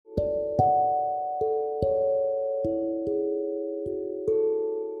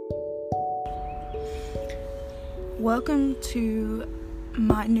Welcome to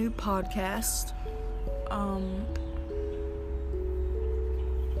my new podcast. I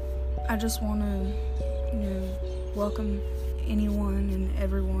just want to, welcome anyone and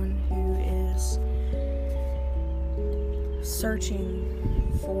everyone who is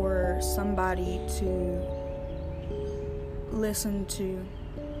searching for somebody to listen to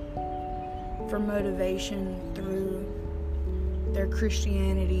for motivation through their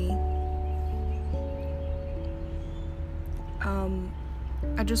Christianity.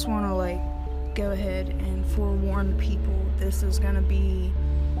 I just want to go ahead and forewarn people, this is going to be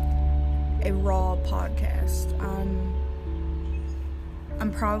a raw podcast.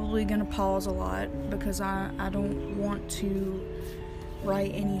 I'm probably going to pause a lot because I don't want to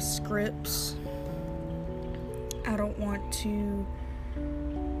write any scripts. I don't want to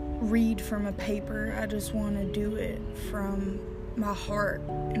read from a paper. I just want to do it from my heart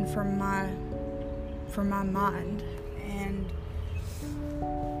and from my mind. And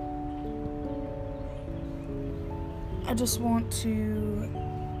I just want to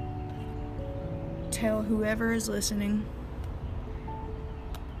tell whoever is listening,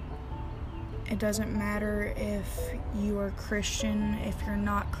 it doesn't matter if you are Christian, if you're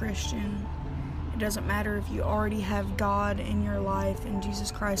not Christian. It doesn't matter if you already have God in your life and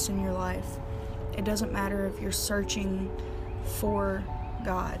Jesus Christ in your life. It doesn't matter if you're searching for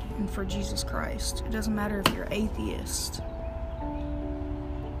God and for Jesus Christ. It doesn't matter if you're atheist.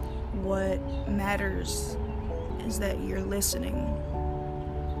 What matters is that you're listening.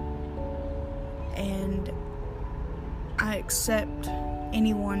 And I accept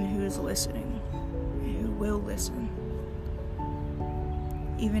anyone who is listening, who will listen.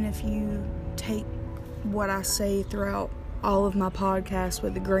 Even if you take what I say throughout all of my podcasts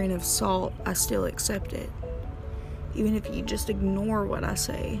with a grain of salt, I still accept it. Even if you just ignore what I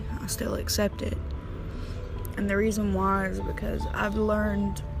say, I still accept it. And the reason why is because I've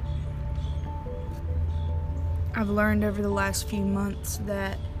learned over the last few months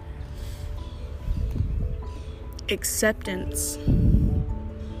that acceptance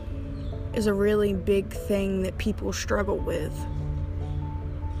is a really big thing that people struggle with.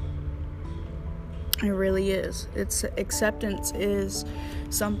 It really is. Acceptance is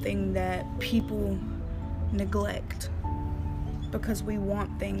something that people neglect because we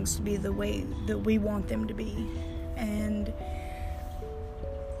want things to be the way that we want them to be. And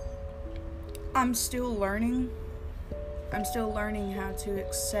I'm still learning how to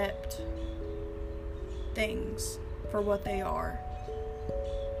accept things for what they are.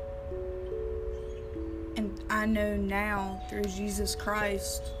 And I know now through Jesus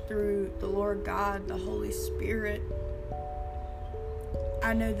Christ, through the Lord God, the Holy Spirit,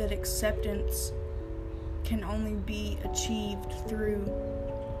 I know that acceptance can only be achieved through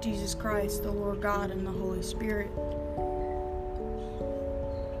Jesus Christ, the Lord God, and the Holy Spirit.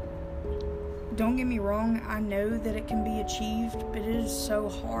 Don't get me wrong, I know that it can be achieved, but it is so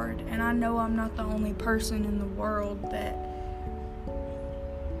hard. And I know I'm not the only person in the world that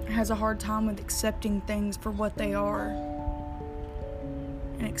has a hard time with accepting things for what they are.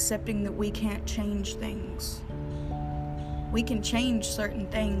 And accepting that we can't change things. We can change certain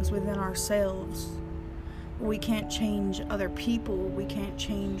things within ourselves. We can't change other people. We can't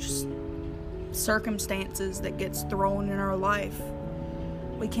change circumstances that gets thrown in our life.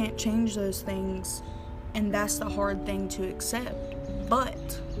 We can't change those things, and that's the hard thing to accept.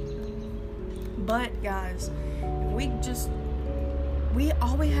 But guys,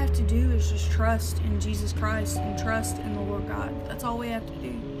 all we have to do is just trust in Jesus Christ and trust in the Lord God. That's all we have to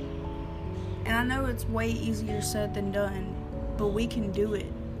do. And I know it's way easier said than done, but we can do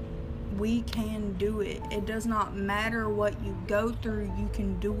it. We can do it. It does not matter what you go through, you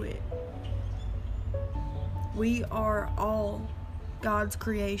can do it. We are all God's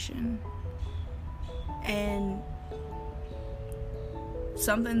creation. And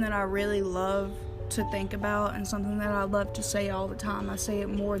something that I really love to think about, and something that I love to say all the time, I say it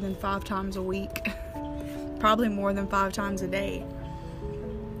more than 5 times a week, probably more than 5 times a day.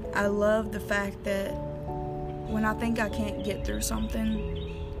 I love the fact that when I think I can't get through something,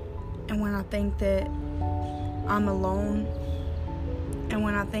 and when I think that I'm alone, and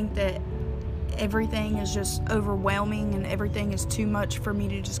when I think that everything is just overwhelming and everything is too much for me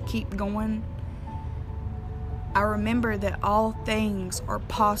to just keep going, I remember that all things are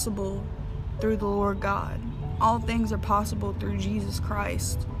possible through the Lord God. All things are possible through Jesus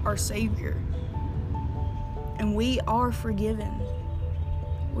Christ, our Savior. And we are forgiven.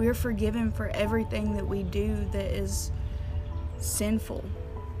 We are forgiven for everything that we do that is sinful.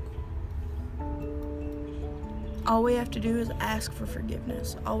 All we have to do is ask for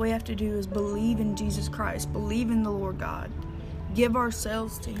forgiveness. All we have to do is believe in Jesus Christ, believe in the Lord God, give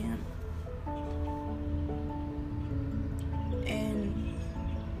ourselves to Him. And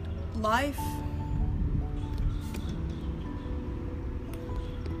life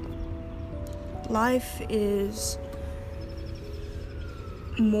is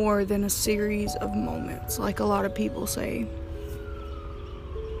more than a series of moments, like a lot of people say.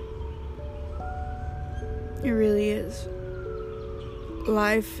 It really is.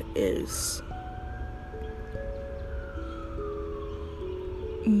 Life is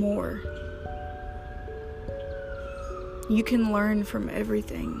more. You can learn from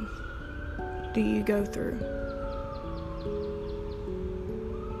everything that you go through.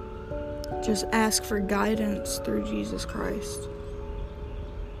 Just ask for guidance through Jesus Christ,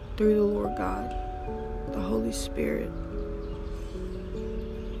 through the Lord God, the Holy Spirit.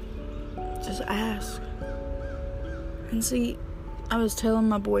 Just ask. And see, I was telling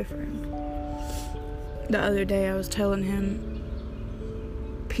my boyfriend the other day, I was telling him,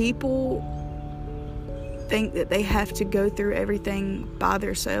 people think that they have to go through everything by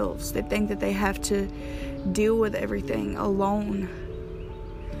themselves. They think that they have to deal with everything alone.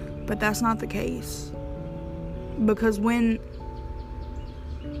 But that's not the case. Because when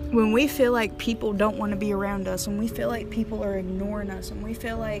we feel like people don't want to be around us, and we feel like people are ignoring us, and we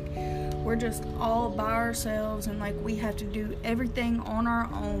feel like we're just all by ourselves and like we have to do everything on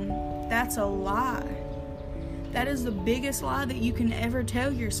our own, that's a lie. That is the biggest lie that you can ever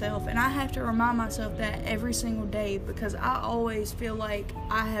tell yourself. And I have to remind myself that every single day, because I always feel like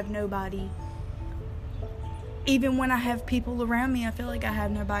I have nobody. Even when I have people around me, I feel like I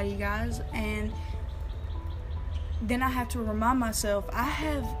have nobody, guys. And then I have to remind myself, I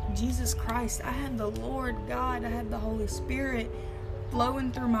have Jesus Christ, I have the Lord God, I have the Holy Spirit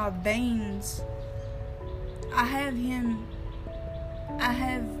flowing through my veins. I have Him. I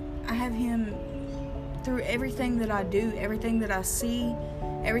have Him through everything that I do, everything that I see,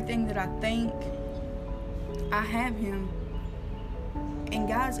 everything that I think. I have Him. And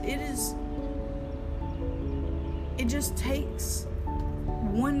guys, it just takes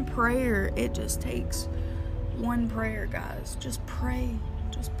one prayer. It just takes one prayer, guys. Just pray.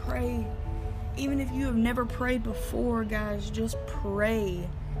 Just pray. Even if you have never prayed before, guys, just pray.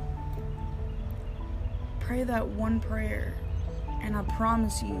 Pray that one prayer, and I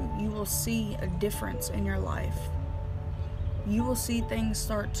promise you, you will see a difference in your life. You will see things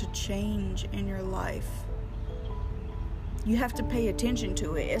start to change in your life. You have to pay attention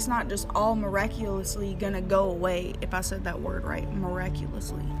to it. It's not just all miraculously gonna go away, if I said that word right,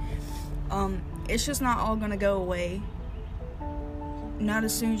 miraculously. It's just not all gonna go away. Not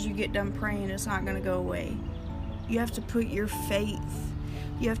as soon as you get done praying, it's not gonna go away. You have to put your faith,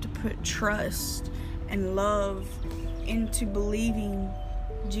 you have to put trust and love into believing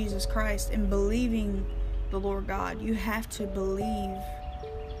Jesus Christ and believing the Lord God. You have to believe.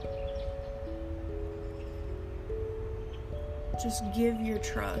 Just give your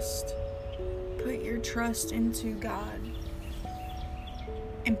trust. Put your trust into God.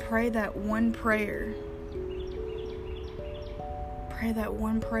 And pray that one prayer. Pray that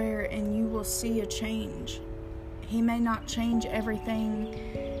one prayer and you will see a change. He may not change everything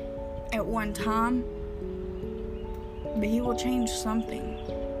at one time, but He will change something.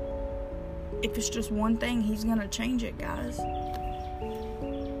 If it's just one thing, He's gonna change it, guys.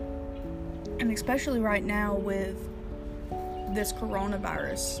 And especially right now with this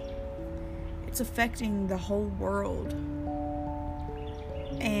coronavirus, it's affecting the whole world.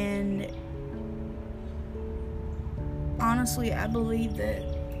 And honestly, I believe that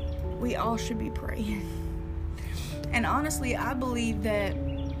we all should be praying. And honestly, I believe that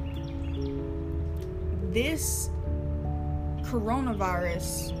this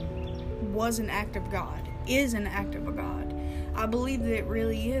coronavirus was an act of God, is an act of God. I believe that it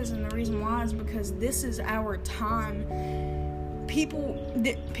really is, and the reason why is because this is our time. People,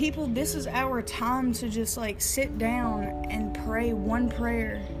 this is our time to just like sit down and pray one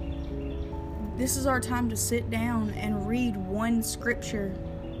prayer. This is our time to sit down and read one scripture.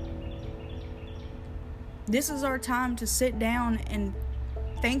 This is our time to sit down and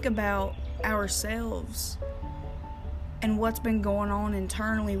think about ourselves and what's been going on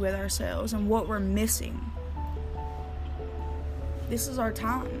internally with ourselves and what we're missing. This is our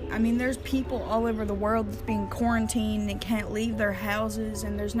time. I mean, there's people all over the world that's being quarantined and can't leave their houses,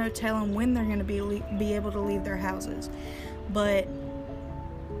 and there's no telling when they're going to be able to leave their houses. But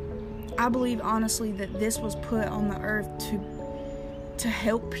I believe honestly that this was put on the earth to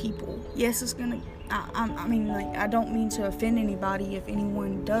help people. Yes, it's going to, I don't mean to offend anybody if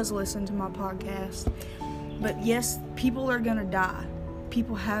anyone does listen to my podcast, But yes, people are gonna die.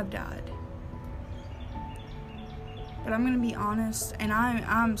 People have died. But I'm gonna be honest, and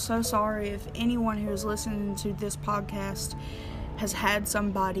I'm so sorry if anyone who is listening to this podcast has had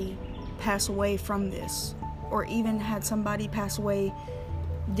somebody pass away from this, or even had somebody pass away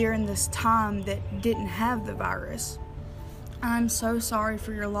during this time that didn't have the virus. I'm so sorry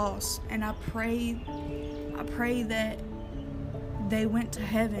for your loss, and I pray that they went to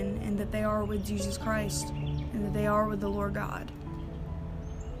heaven and that they are with Jesus Christ and that they are with the Lord God.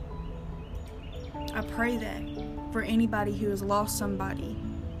 I pray that for anybody who has lost somebody.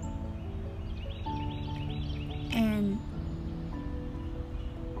 And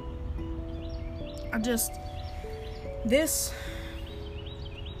this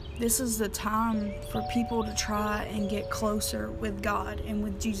is the time for people to try and get closer with God and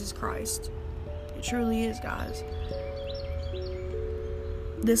with Jesus Christ. It truly is, guys.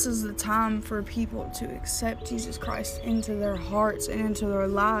 This is the time for people to accept Jesus Christ into their hearts and into their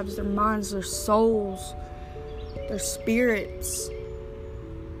lives, their minds, their souls, their spirits.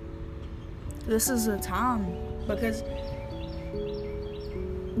 This is the time, because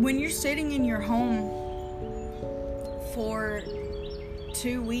when you're sitting in your home for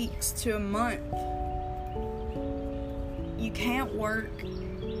 2 weeks to a month, you can't work.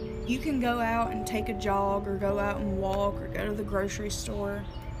 You can go out and take a jog or go out and walk or go to the grocery store.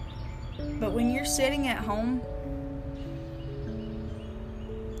 But when you're sitting at home,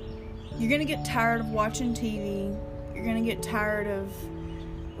 you're going to get tired of watching TV. You're going to get tired of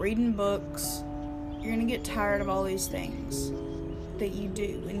reading books. You're going to get tired of all these things that you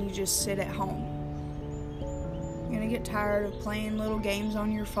do when you just sit at home. You're going to get tired of playing little games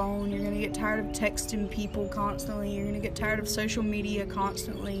on your phone. You're going to get tired of texting people constantly. You're going to get tired of social media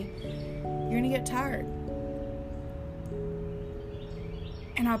constantly. You're going to get tired.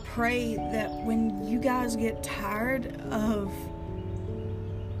 And I pray that when you guys get tired of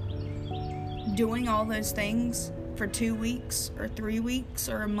doing all those things for 2 weeks or 3 weeks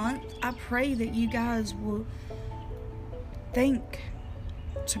or a month, I pray that you guys will think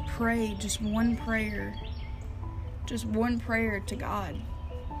to pray just one prayer to God.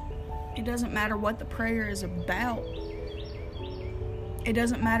 It doesn't matter what the prayer is about. It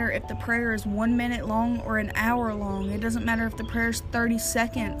doesn't matter if the prayer is 1 minute long or an hour long. It doesn't matter if the prayer is 30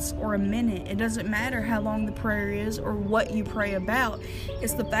 seconds or a minute. It doesn't matter how long the prayer is or what you pray about.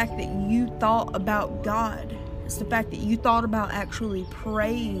 It's the fact that you thought about God. It's the fact that you thought about actually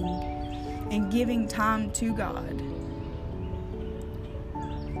praying and giving time to God.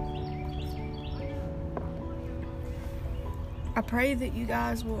 I pray that you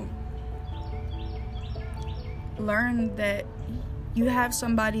guys will learn that you have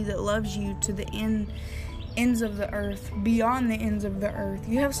somebody that loves you to the ends of the earth, beyond the ends of the earth.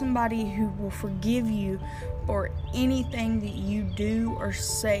 You have somebody who will forgive you for anything that you do or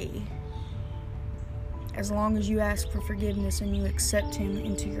say, as long as you ask for forgiveness and you accept Him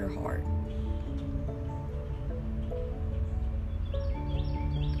into your heart.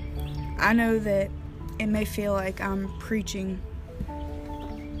 I know that it may feel like I'm preaching,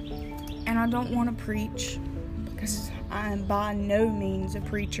 and I don't want to preach because I am by no means a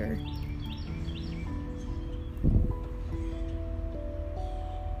preacher.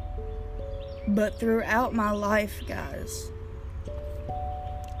 But throughout my life, guys,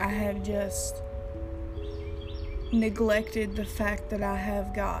 I have just neglected the fact that I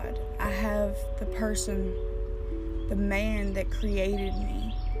have God. I have the person, the man that created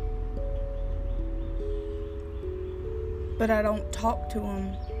me. But I don't talk to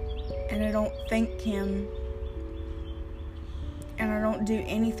Him, and I don't thank Him, and I don't do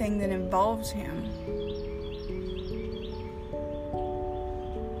anything that involves Him.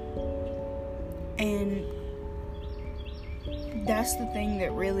 And that's the thing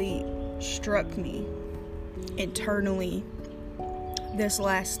that really struck me internally this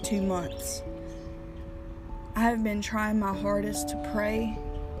last 2 months. I have been trying my hardest to pray.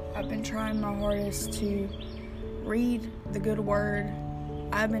 I've been trying my hardest to read the good word.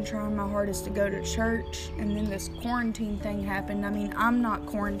 I've been trying my hardest to go to church, and then this quarantine thing happened. I mean, I'm not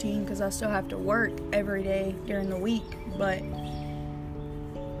quarantined because I still have to work every day during the week, but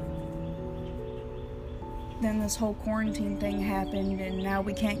then this whole quarantine thing happened, and now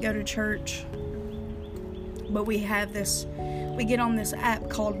we can't go to church. But we get on this app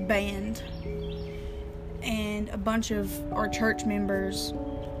called Band, and a bunch of our church members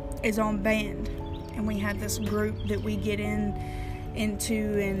is on Band, and we have this group that we get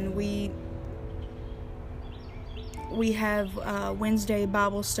into, and we have Wednesday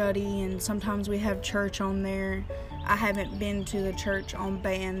Bible study, and sometimes we have church on there. I haven't been to the church on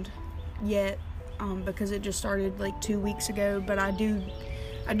Band yet. because it just started like 2 weeks ago. But I do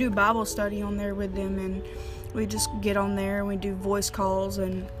Bible study on there with them, and we just get on there and we do voice calls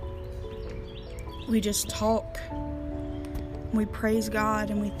and we just talk. We praise God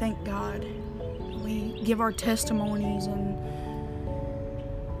and we thank God. We give our testimonies, and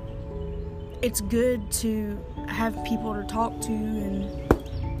it's good to have people to talk to and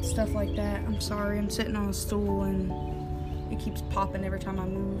stuff like that. I'm sorry, I'm sitting on a stool and it keeps popping every time I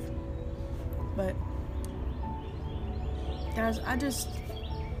move. But guys, I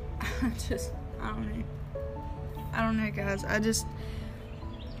don't know, guys.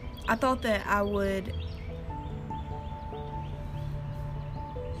 I thought that I would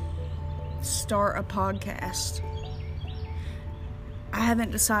start a podcast. I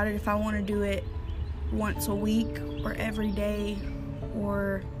haven't decided if I want to do it once a week or every day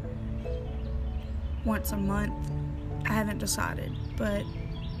or once a month. I haven't decided, but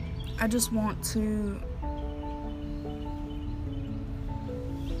I just want to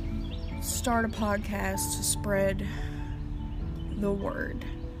start a podcast to spread the word.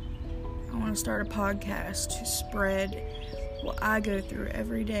 I want to start a podcast to spread what I go through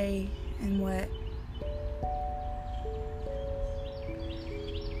every day and what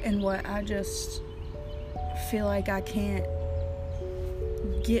I just feel like I can't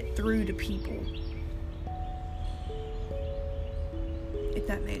get through to people. If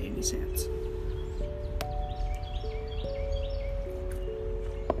that made any sense.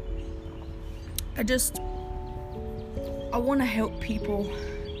 I want to help people.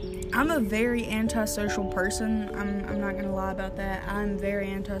 I'm a very antisocial person. I'm not gonna lie about that. I'm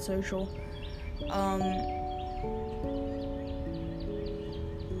very antisocial. I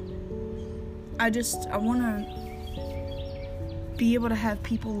want to be able to have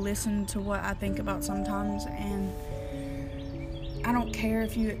people listen to what I think about sometimes, and I don't care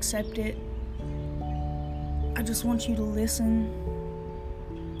if you accept it. I just want you to listen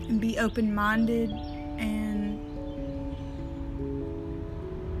and be open-minded, and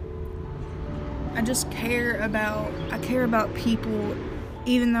I care about people.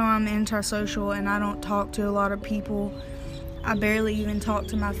 Even though I'm antisocial and I don't talk to a lot of people, I barely even talk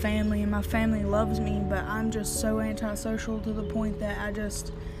to my family, and my family loves me, but I'm just so antisocial to the point that I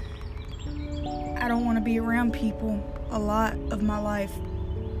don't want to be around people a lot of my life.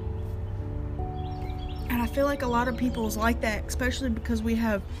 And I feel like a lot of people is like that, especially because we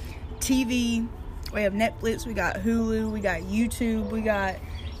have TV, we have Netflix, we got Hulu, we got YouTube, we got,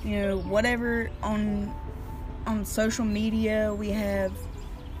 whatever on social media. We have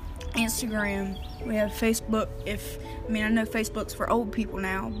Instagram, we have Facebook. I know Facebook's for old people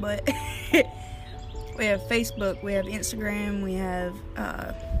now, but we have Facebook, we have Instagram, we have,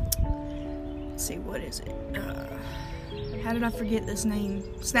 let's see, what is it? How did I forget this name?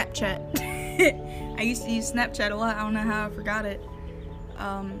 Snapchat. I used to use Snapchat a lot. I don't know how I forgot it.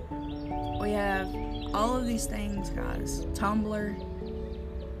 We have all of these things, guys. Tumblr,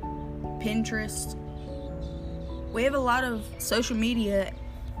 Pinterest. We have a lot of social media,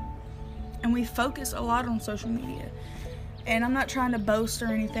 and we focus a lot on social media. And I'm not trying to boast or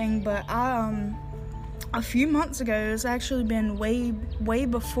anything, but a few months ago, it's actually been way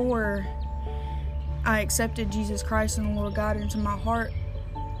before I accepted Jesus Christ and the Lord God into my heart.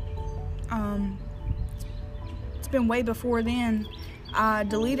 It's been way before then. I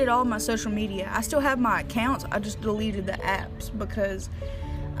deleted all my social media. I still have my accounts, I just deleted the apps because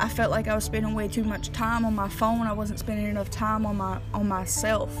I felt like I was spending way too much time on my phone. I wasn't spending enough time on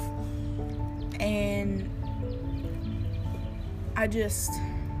myself. And I just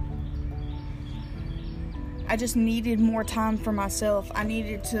needed more time for myself. I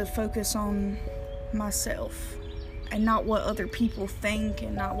needed to focus on myself and not what other people think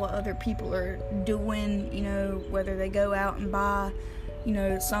and not what other people are doing, whether they go out and buy,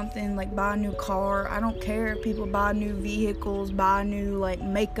 something like buy a new car. I don't care if people buy new vehicles, buy new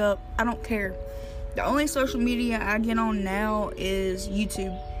makeup. I don't care. The only social media I get on now is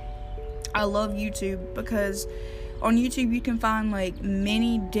YouTube. I love YouTube because on YouTube you can find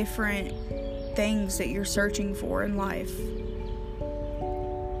many different things that you're searching for in life.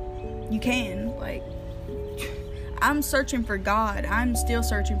 You can, I'm searching for God. I'm still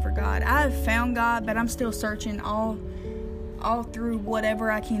searching for God. I have found God, but I'm still searching all through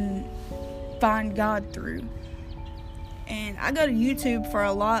whatever I can find God through. And I go to YouTube for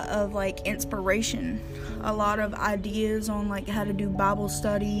a lot of inspiration, a lot of ideas on how to do Bible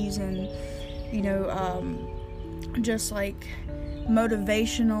studies and just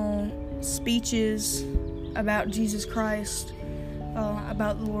motivational speeches about Jesus Christ,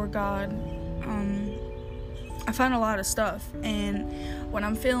 about the Lord God. I find a lot of stuff, and when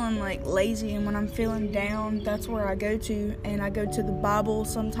I'm feeling like lazy and when I'm feeling down, that's where I go to. And I go to the Bible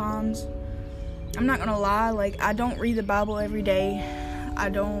sometimes. I'm not gonna lie, like, I don't read the Bible every day. I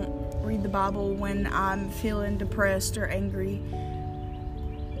don't read the Bible when I'm feeling depressed or angry.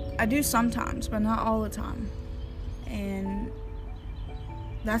 I do sometimes, but not all the time. And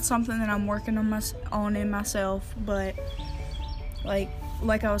that's something that I'm working on in myself. But like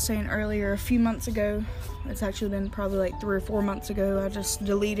I was saying earlier, a few months ago, it's actually been probably like 3 or 4 months ago, I just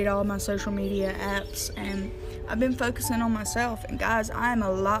deleted all my social media apps, and I've been focusing on myself. And guys, I am a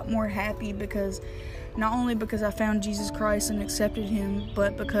lot more happy, because not only because I found Jesus Christ and accepted him,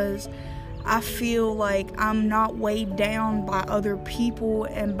 but because I feel like I'm not weighed down by other people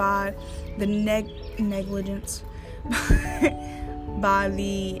and by the negligence by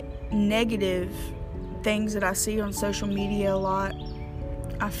the negative things that I see on social media a lot.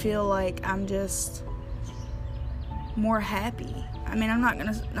 I feel like I'm just more happy. I mean, I'm not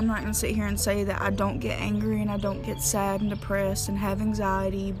gonna sit here and say that I don't get angry and I don't get sad and depressed and have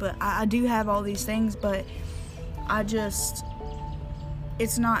anxiety, but I do have all these things, but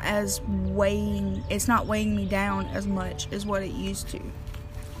it's not weighing me down as much as what it used to.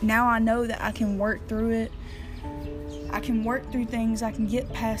 Now I know that I can work through it. I can work through things, I can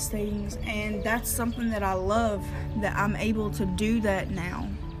get past things, and that's something that I love, that I'm able to do that now.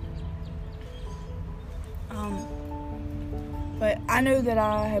 But I know that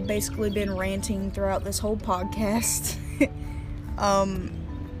I have basically been ranting throughout this whole podcast.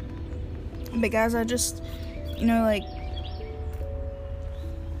 But guys, I just, like,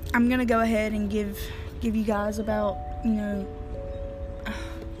 I'm gonna go ahead and give you guys about, I'm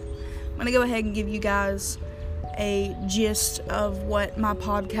gonna go ahead and give you guys a gist of what my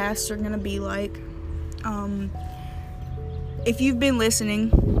podcasts are gonna be like. If you've been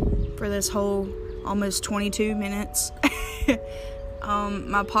listening for this whole almost 22 minutes,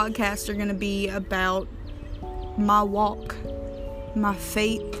 my podcasts are gonna be about my walk, my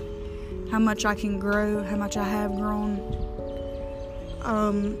faith, how much I can grow, how much I have grown.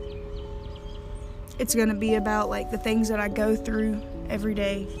 It's gonna be about, like, the things that I go through every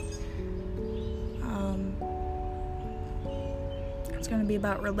day. It's going to be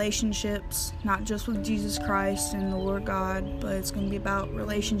about relationships, not just with Jesus Christ and the Lord God, but it's going to be about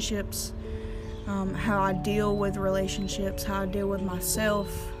relationships, how I deal with relationships, how I deal with myself,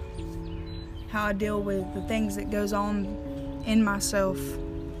 how I deal with the things that goes on in myself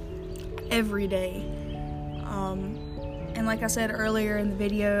every day. And like I said earlier in the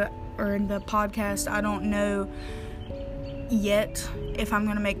video, or in the podcast, I don't know yet if I'm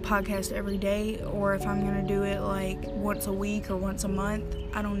going to make podcasts every day, or if I'm going to do it like once a week or once a month.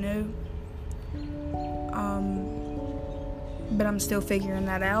 I don't know. But I'm still figuring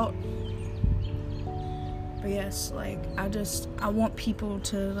that out. But yes, like, I want people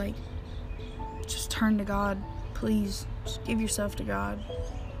to, like, just turn to God. Please, just give yourself to God.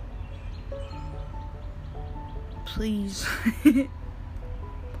 Please.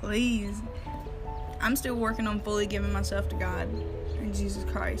 Please. I'm still working on fully giving myself to God and Jesus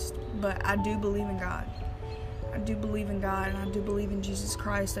Christ, but I do believe in God. I do believe in God, and I do believe in Jesus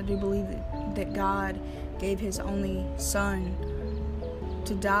Christ. I do believe that God gave his only son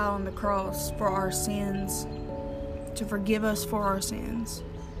to die on the cross for our sins, to forgive us for our sins.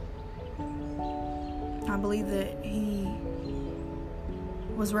 I believe that he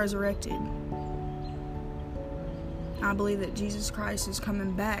was resurrected. I believe that Jesus Christ is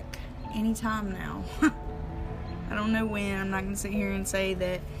coming back anytime now. I don't know when. I'm not going to sit here and say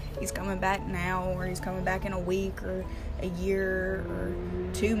that he's coming back now, or he's coming back in a week or a year or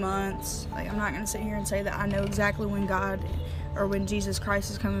 2 months. Like, I'm not going to sit here and say that I know exactly when God or when Jesus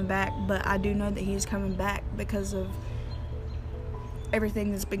Christ is coming back, but I do know that he is coming back because of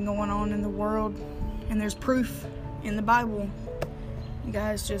everything that's been going on in the world, and there's proof in the Bible. You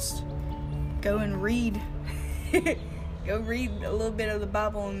guys just go and read. Go read a little bit of the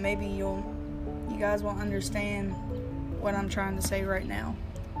Bible, and maybe you guys will understand what I'm trying to say right now.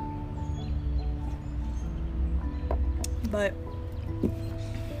 But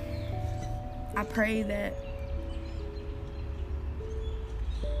I pray that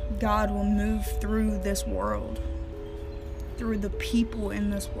God will move through this world, through the people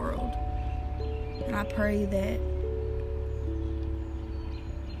in this world. And I pray that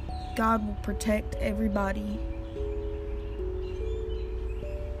God will protect everybody.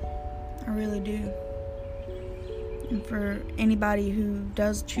 I really do. And for anybody who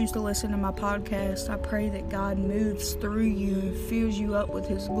does choose to listen to my podcast, I pray that God moves through you and fills you up with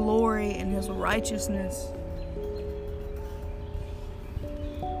his glory and his righteousness.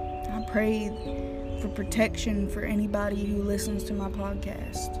 I pray for protection for anybody who listens to my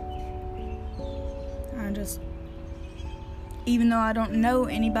podcast. Even though I don't know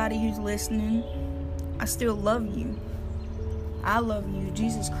anybody who's listening, I still love you. I love you.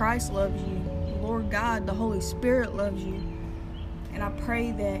 Jesus Christ loves you. The Lord God, the Holy Spirit loves you. And I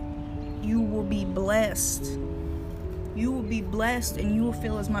pray that you will be blessed. You will be blessed and you will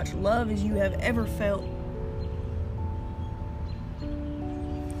feel as much love as you have ever felt.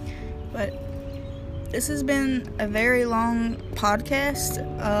 But this has been a very long podcast.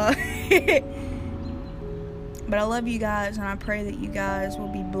 But I love you guys, and I pray that you guys will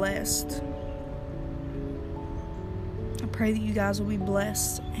be blessed. I pray that you guys will be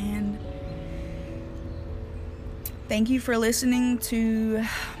blessed. And thank you for listening to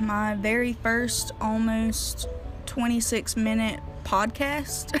my very first almost 26-minute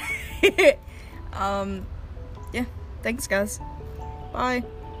podcast. Yeah, thanks guys. Bye.